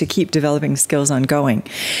researchers to keep developing skills ongoing.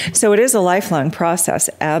 So it is a lifelong process,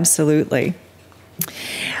 absolutely.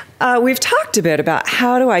 We've talked a bit about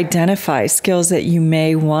how to identify skills that you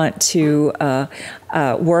may want to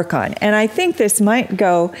work on. And I think this might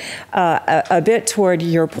go a bit toward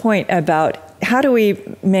your point about how do we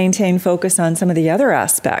maintain focus on some of the other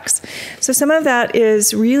aspects. So some of that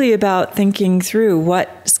is really about thinking through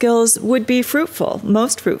what skills would be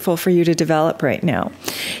most fruitful for you to develop right now.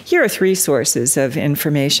 Here are 3 sources of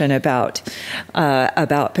information about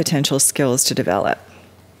potential skills to develop.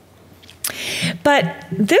 But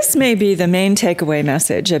this may be the main takeaway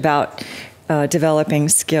message about developing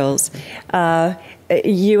skills.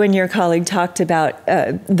 You and your colleague talked about,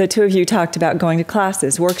 the two of you talked about going to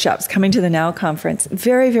classes, workshops, coming to the Now Conference.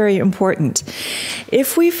 Very, very important.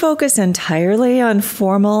 If we focus entirely on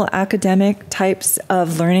formal academic types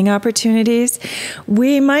of learning opportunities,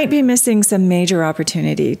 we might be missing some major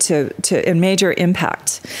opportunity and major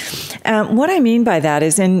impact. What I mean by that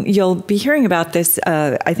is, and you'll be hearing about this,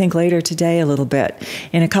 I think, later today a little bit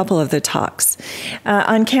in a couple of the talks.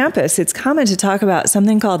 On campus, it's common to talk about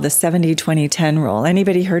something called the 70-20-10 rule.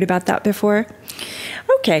 Anybody heard about that before?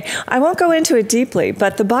 Okay, I won't go into it deeply,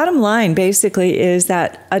 but the bottom line basically is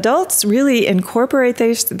that adults really incorporate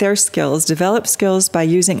their skills, develop skills by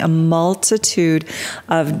using a multitude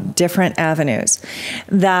of different avenues.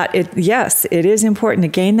 Yes, it is important to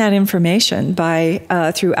gain that information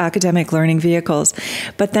through academic learning vehicles,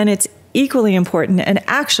 but then it's equally important and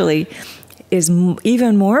actually is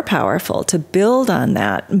even more powerful to build on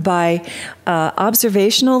that by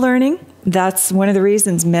observational learning. That's one of the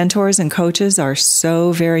reasons mentors and coaches are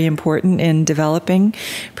so very important in developing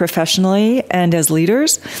professionally and as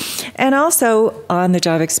leaders, and also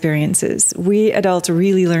on-the-job experiences. We adults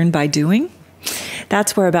really learn by doing.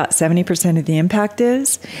 That's where about 70% of the impact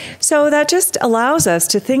is. So that just allows us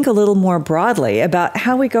to think a little more broadly about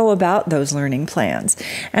how we go about those learning plans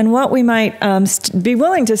and what we might be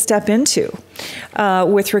willing to step into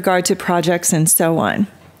with regard to projects and so on.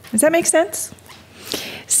 Does that make sense?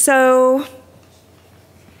 So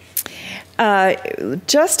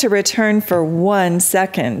just to return for 1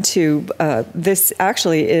 second to, this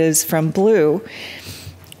actually is from Blue,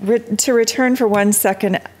 to return for 1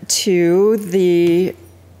 second to the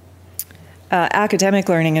academic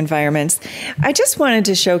learning environments, I just wanted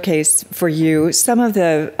to showcase for you some of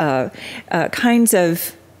the kinds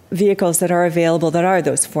of vehicles that are available that are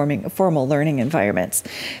those formal learning environments.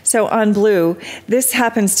 So on Blue, this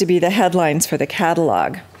happens to be the headlines for the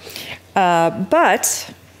catalog.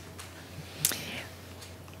 But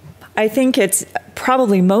I think it's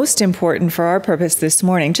probably most important for our purpose this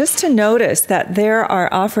morning just to notice that there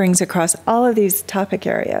are offerings across all of these topic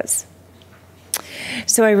areas.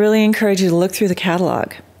 So I really encourage you to look through the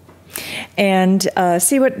catalog and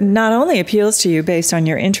see what not only appeals to you based on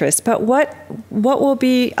your interests, but what will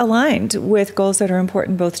be aligned with goals that are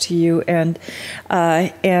important both to you and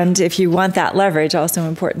if you want that leverage, also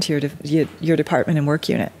important to your department and work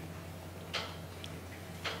unit.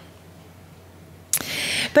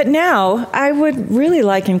 But now, I would really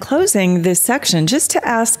like, in closing this section, just to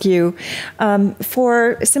ask you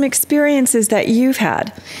for some experiences that you've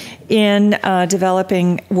had in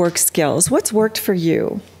developing work skills. What's worked for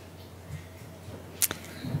you?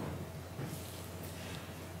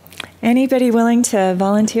 Anybody willing to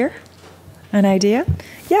volunteer an idea?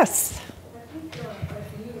 Yes. I think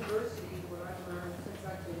at the university, what I've learned since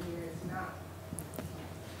I've been here is not.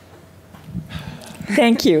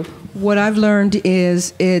 Thank you. What I've learned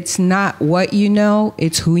is it's not what you know,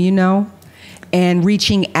 it's who you know. And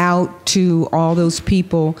reaching out to all those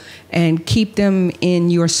people and keep them in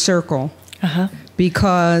your circle.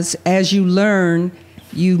 Because as you learn,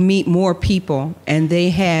 you meet more people and they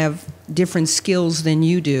have different skills than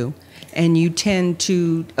you do. And you tend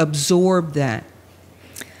to absorb that.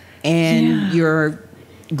 and your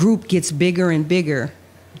group gets bigger and bigger,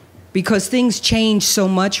 because things change so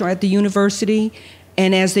much at the university.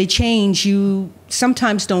 And as they change, you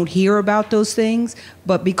sometimes don't hear about those things,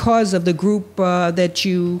 but because of the group that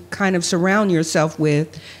you kind of surround yourself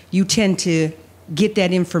with, you tend to get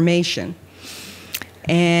that information.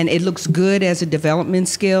 And it looks good as a development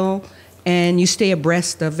skill, and you stay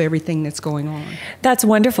abreast of everything that's going on. That's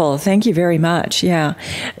wonderful. Thank you very much. Yeah.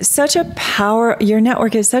 Your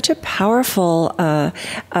network is such a powerful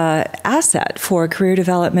asset for career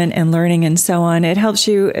development and learning and so on. It helps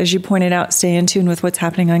you, as you pointed out, stay in tune with what's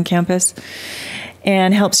happening on campus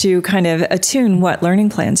and helps you kind of attune what learning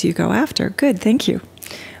plans you go after. Good. Thank you.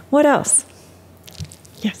 What else?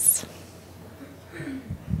 Yes.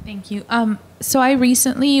 Thank you. So I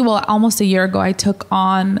recently, almost a year ago, I took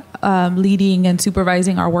on leading and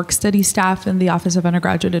supervising our work study staff in the Office of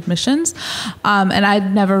Undergraduate Admissions. And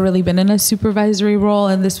I'd never really been in a supervisory role,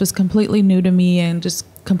 and this was completely new to me and just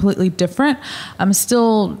completely different. I'm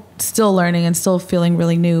still learning and still feeling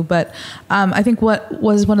really new, but I think what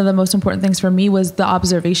was one of the most important things for me was the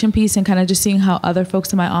observation piece and kind of just seeing how other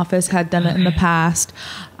folks in my office had done it in the past.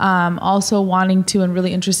 Also wanting to and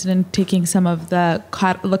really interested in taking some of the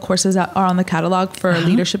courses that are on the catalog for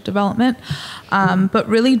leadership development, but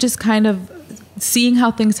really just kind of seeing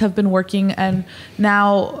how things have been working, and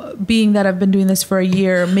now being that I've been doing this for a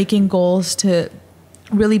year, making goals to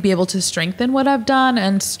really be able to strengthen what I've done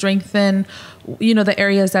and strengthen, the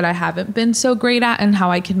areas that I haven't been so great at, and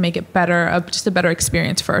how I can make it better, just a better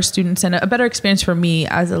experience for our students and a better experience for me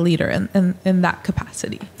as a leader in that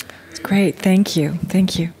capacity. That's great. Thank you.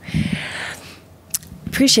 Thank you.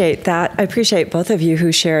 Appreciate that. I appreciate both of you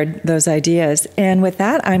who shared those ideas. And with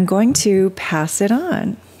that, I'm going to pass it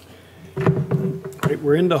on. Right,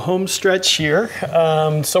 we're in the home stretch here.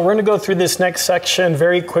 So we're going to go through this next section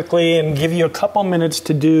very quickly and give you a couple minutes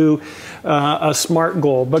to do a SMART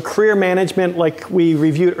goal. But career management, like we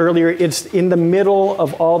reviewed earlier, it's in the middle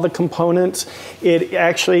of all the components. It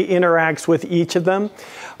actually interacts with each of them.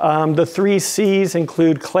 The 3 C's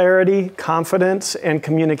include clarity, confidence, and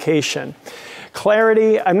communication.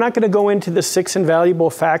 Clarity, I'm not going to go into the 6 invaluable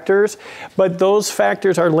factors, but those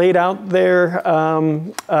factors are laid out there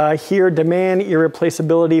here: demand,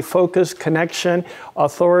 irreplaceability, focus, connection,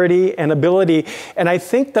 authority, and ability. And I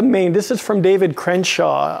think this is from David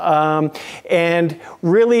Crenshaw, and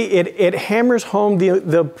really it hammers home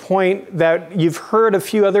the point that you've heard a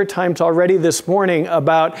few other times already this morning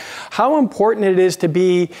about how important it is to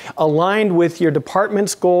be aligned with your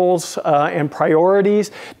department's goals and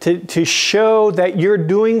priorities, to show that you're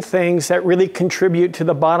doing things that really contribute to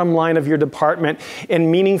the bottom line of your department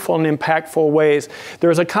in meaningful and impactful ways. There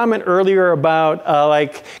was a comment earlier about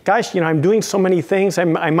gosh, I'm doing so many things.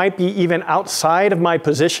 I might be even outside of my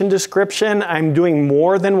position description. I'm doing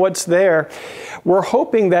more than what's there. We're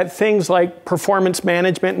hoping that things like performance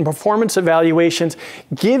management and performance evaluations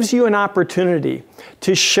gives you an opportunity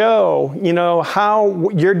to show, how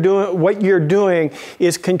what you're doing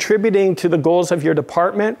is contributing to the goals of your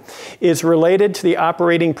department, is related to the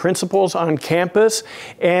operating principles on campus,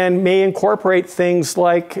 and may incorporate things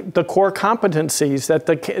like the core competencies that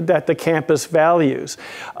the campus values.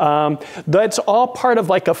 That's all part of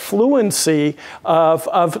like a fluency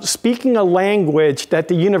of speaking a language that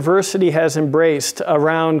the university has embraced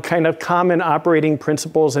around kind of common operating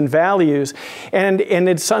principles and values, and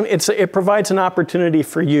it provides an opportunity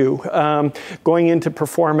for you going into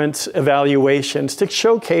performance evaluations to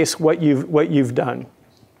showcase what you've done.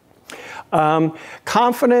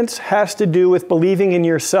 Confidence has to do with believing in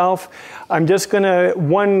yourself. I'm just going to,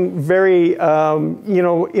 one very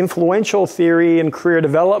influential theory in career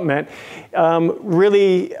development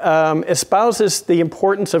really espouses the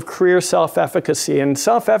importance of career self-efficacy. And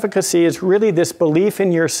self-efficacy is really this belief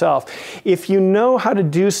in yourself. If you know how to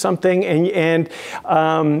do something and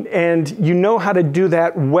you know how to do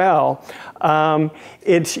that well,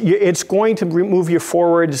 it's going to move you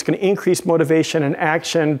forward. It's going to increase motivation and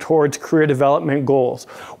action towards career development goals.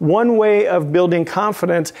 One way of building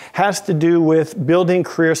confidence has to do with building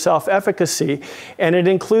career self-efficacy, and it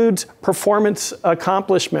includes performance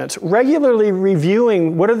accomplishments. Regularly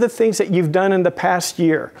reviewing what are the things that you've done in the past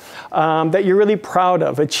year that you're really proud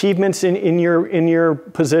of, achievements in your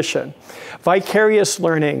position. Vicarious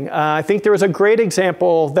learning. I think there was a great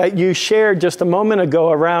example that you shared just a moment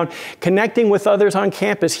ago around connecting with others on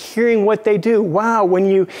campus, hearing what they do. Wow, when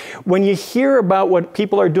you hear about what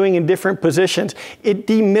people are doing in different positions, it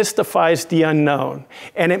demystifies the unknown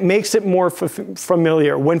and it makes it more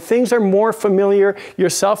familiar. When things are more familiar, your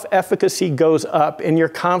self-efficacy goes up and your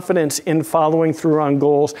confidence in following through on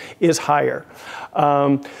goals is higher.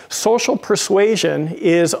 Social persuasion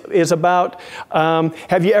is about,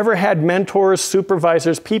 have you ever had mentors,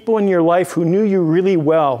 supervisors, people in your life who knew you really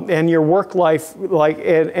well and your work life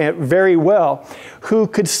very well, who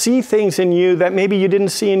could see things in you that maybe you didn't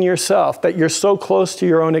see in yourself, that you're so close to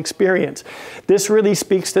your own experience. This really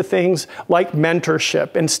speaks to things like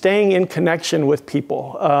mentorship and staying in connection with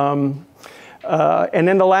people. And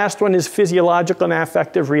then the last one is physiological and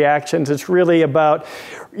affective reactions. It's really about,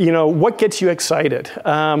 what gets you excited?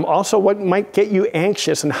 Also, what might get you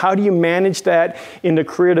anxious, and how do you manage that in the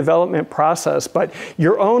career development process? But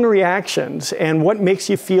your own reactions and what makes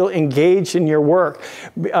you feel engaged in your work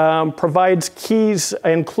provides keys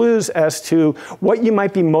and clues as to what you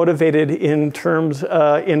might be motivated in terms,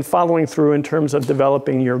 in following through in terms of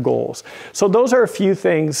developing your goals. So those are a few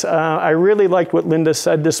things. I really liked what Linda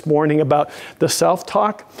said this morning about the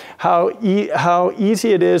self-talk, how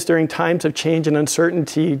easy it is during times of change and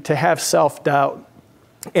uncertainty to have self-doubt.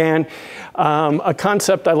 And a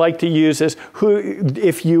concept I like to use is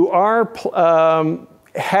if you are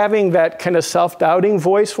having that kind of self-doubting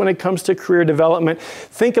voice when it comes to career development,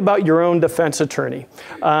 think about your own defense attorney.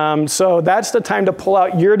 So that's the time to pull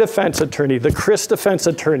out your defense attorney, the Chris defense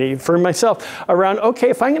attorney, for myself, around, okay,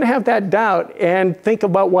 if I'm going to have that doubt and think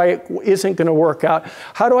about why it isn't going to work out,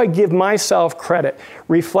 how do I give myself credit?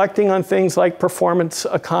 Reflecting on things like performance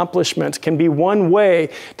accomplishments can be one way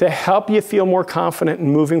to help you feel more confident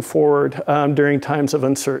in moving forward during times of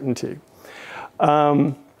uncertainty.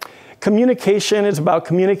 Communication is about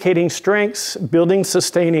communicating strengths, building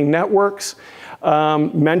sustaining networks,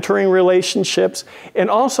 mentoring relationships, and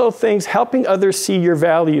also things helping others see your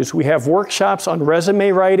values. We have workshops on resume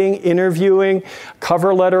writing, interviewing,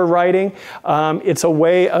 cover letter writing. It's a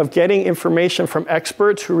way of getting information from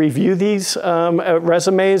experts who review these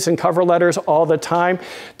resumes and cover letters all the time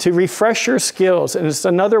to refresh your skills. And it's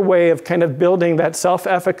another way of kind of building that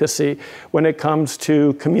self-efficacy when it comes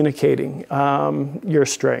to communicating your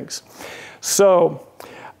strengths. So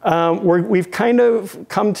we've kind of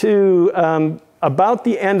come to about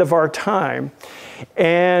the end of our time,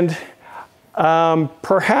 and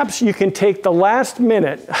perhaps you can take the last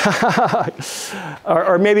minute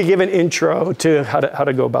or maybe give an intro to how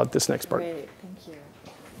to go about this next part. Great, thank you.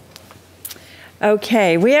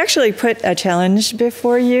 Okay, we actually put a challenge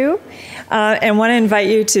before you and want to invite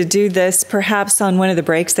you to do this perhaps on one of the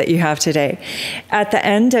breaks that you have today. At the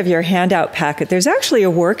end of your handout packet, there's actually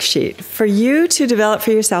a worksheet for you to develop for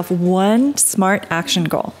yourself one SMART action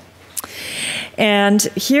goal. And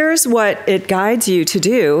here's what it guides you to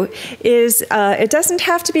do is it doesn't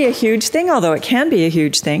have to be a huge thing, although it can be a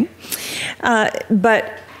huge thing,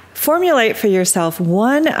 but formulate for yourself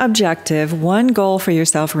one objective, one goal for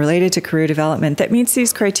yourself related to career development that meets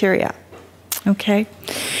these criteria, okay?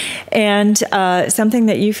 And something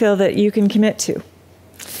that you feel that you can commit to.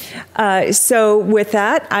 So with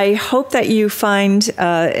that, I hope that you find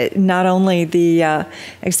not only the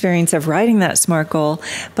experience of writing that SMART goal,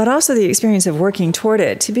 but also the experience of working toward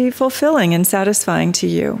it to be fulfilling and satisfying to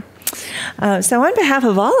you. So on behalf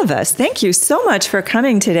of all of us, thank you so much for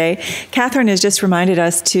coming today. Catherine has just reminded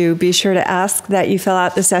us to be sure to ask that you fill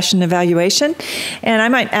out the session evaluation. And I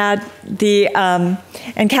might add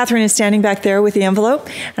and Catherine is standing back there with the envelope,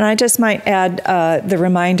 and I just might add the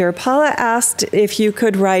reminder. Paula asked if you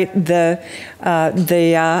could write the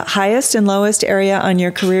highest and lowest area on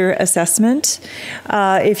your career assessment.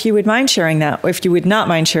 If you would mind sharing that, if you would not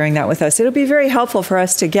mind sharing that with us, it'll be very helpful for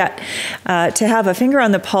us to get to have a finger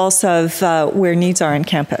on the pulse of where needs are on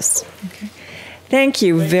campus. Okay. Thank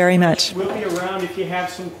you very much. We'll be around if you have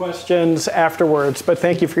some questions afterwards, but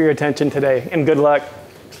thank you for your attention today, and good luck.